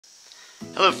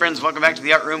Hello friends, welcome back to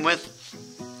the Art Room with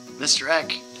Mr.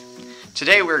 Eck.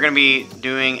 Today we're going to be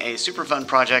doing a super fun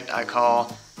project I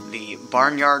call the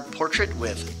Barnyard Portrait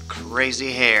with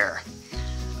Crazy Hair.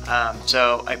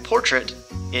 So a portrait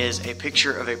is a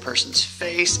picture of a person's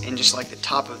face and just like the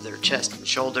top of their chest and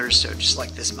shoulders, so just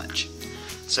like this much.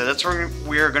 So that's where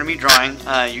we're going to be drawing.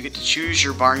 You get to choose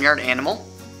your barnyard animal.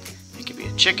 It could be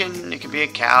a chicken, it could be a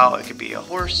cow, it could be a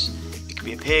horse, it could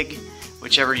be a pig,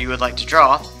 whichever you would like to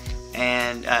draw.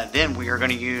 And then we are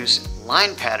going to use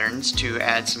line patterns to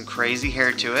add some crazy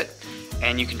hair to it,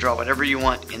 and you can draw whatever you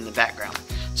want in the background.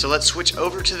 So let's switch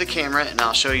over to the camera and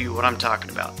I'll show you what I'm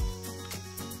talking about.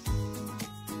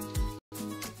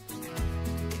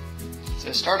 So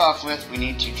to start off with, we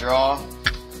need to draw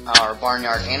our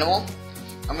barnyard animal.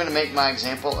 I'm going to make my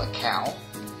example a cow,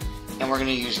 and we're going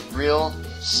to use real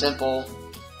simple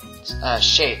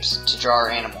shapes to draw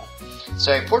our animal.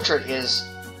 So a portrait is,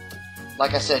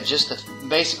 like I said,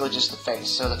 basically just the face.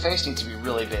 So the face needs to be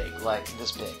really big, like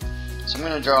this big. So I'm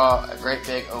going to draw a great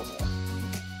big oval.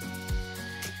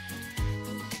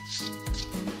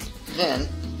 Then,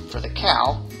 for the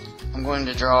cow, I'm going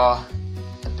to draw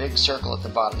a big circle at the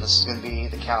bottom. This is going to be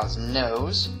the cow's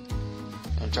nose.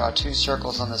 I'm going to draw 2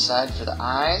 circles on the side for the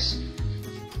eyes.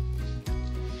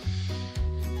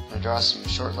 I'm going to draw some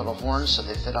short little horns so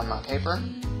they fit on my paper.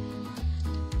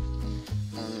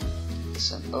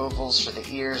 Some ovals for the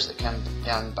ears that come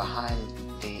down behind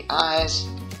the eyes,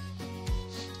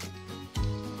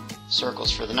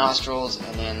 circles for the nostrils,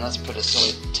 and then let's put a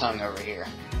silly tongue over here.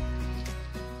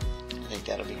 I think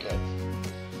that'll be good.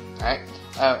 Alright,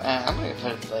 and I'm going to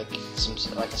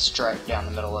put like a stripe down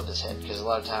the middle of his head, because a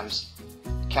lot of times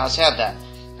cows have that.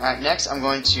 Alright, next I'm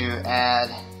going to add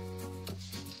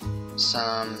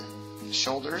some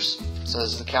shoulders. So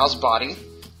this is the cow's body.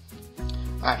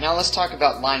 Alright, now let's talk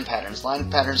about line patterns.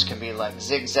 Line patterns can be like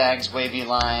zigzags, wavy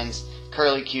lines,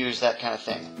 curly cues, that kind of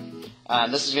thing.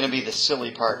 This is going to be the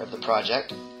silly part of the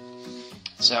project.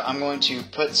 So I'm going to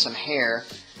put some hair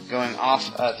going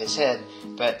off of his head,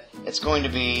 but it's going to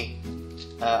be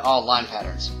all line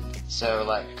patterns. So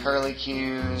like curly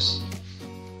cues,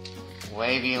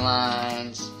 wavy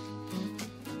lines,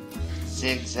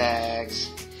 zigzags,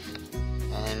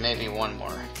 and maybe one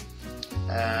more.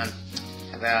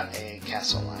 About a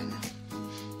castle line.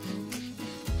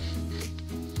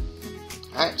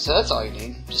 Alright, so that's all you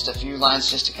need. Just a few lines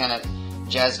just to kind of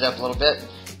jazz it up a little bit.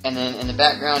 And then in the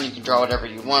background you can draw whatever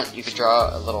you want. You could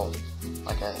draw a little,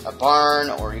 like a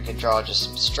barn, or you could draw just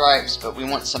some stripes, but we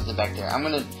want something back there. I'm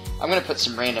gonna put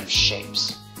some random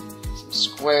shapes. Some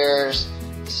squares,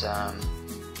 some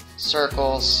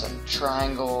circles, some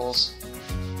triangles,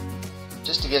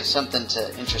 just to give something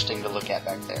interesting to look at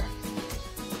back there.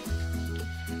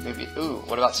 Maybe, ooh,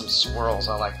 what about some swirls?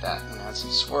 I like that. I'm going to add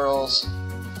some swirls.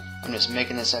 I'm just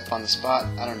making this up on the spot.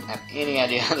 I don't have any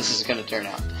idea how this is going to turn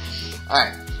out.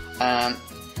 Alright, I'm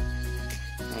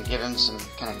going to give him some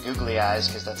kind of googly eyes,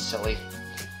 because that's silly.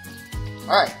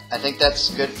 Alright, I think that's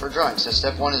good for drawing. So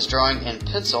step 1 is drawing in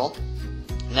pencil.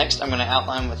 Next, I'm going to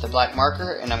outline with the black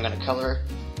marker, and I'm going to color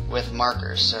with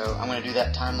markers. So I'm going to do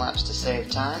that time lapse to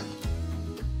save time.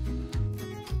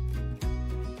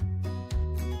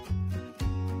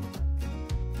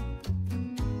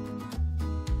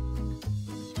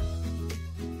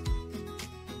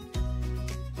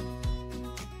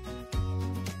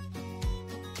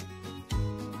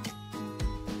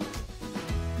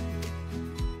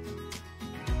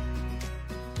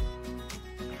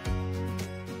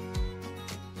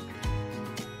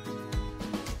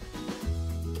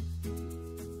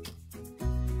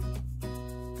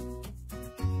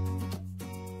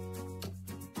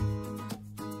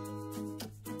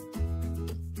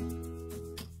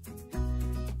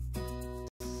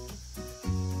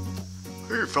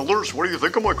 Hey fellers, what do you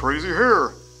think of my crazy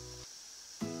hair?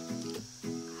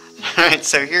 Alright,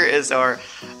 so here is our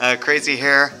crazy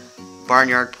hair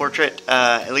barnyard portrait,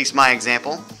 at least my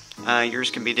example.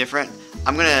 Yours can be different.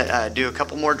 I'm going to do a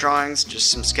couple more drawings,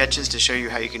 just some sketches to show you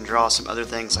how you can draw some other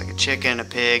things like a chicken, a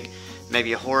pig,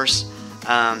 maybe a horse,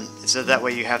 so that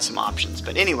way you have some options.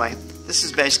 But anyway, this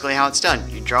is basically how it's done.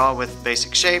 You draw with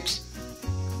basic shapes,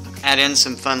 add in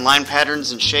some fun line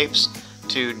patterns and shapes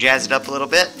to jazz it up a little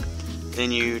bit. Then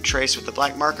you trace with the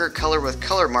black marker, color with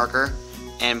color marker,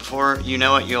 and before you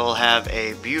know it, you'll have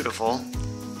a beautiful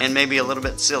and maybe a little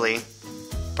bit silly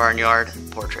barnyard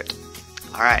portrait.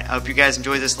 Alright, I hope you guys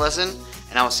enjoyed this lesson,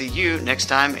 and I will see you next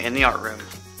time in the art room.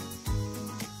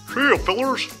 See ya,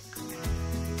 fellers.